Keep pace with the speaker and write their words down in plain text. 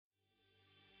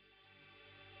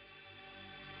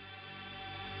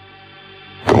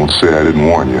Don't say I didn't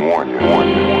warn you. Don't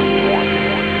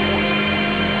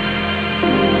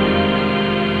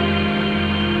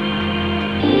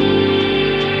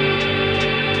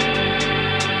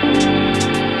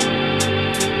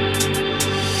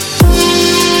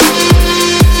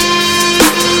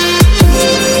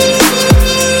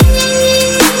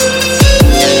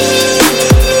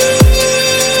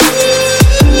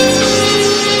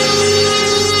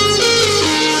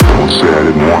say I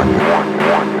didn't warn you.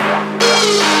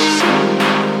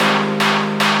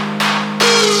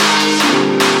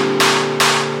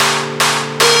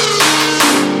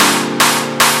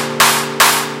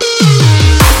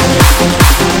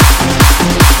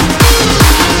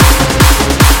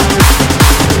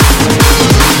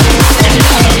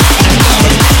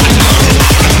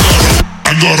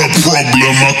 I got a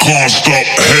problem, I can't stop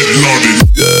head nodding.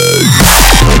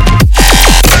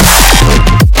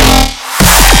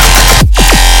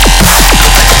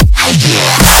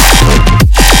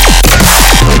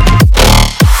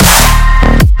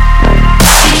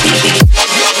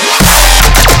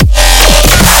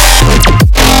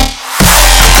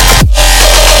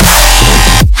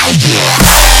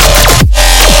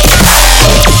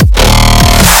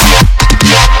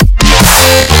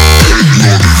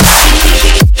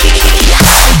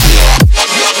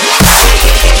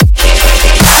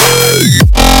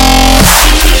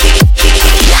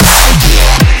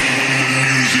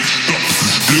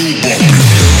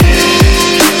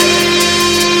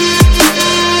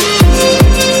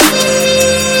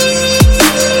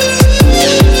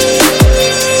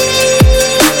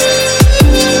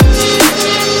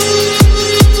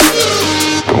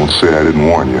 Don't say I didn't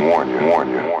warn you.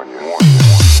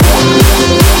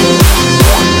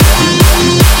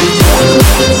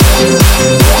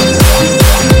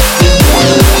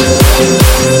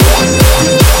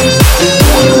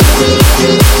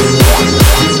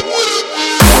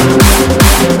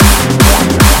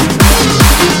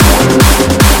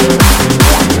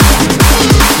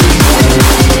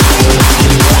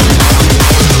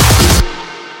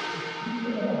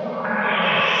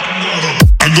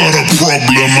 I got a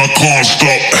problem, I can't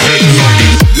stop head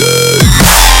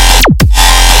nodding.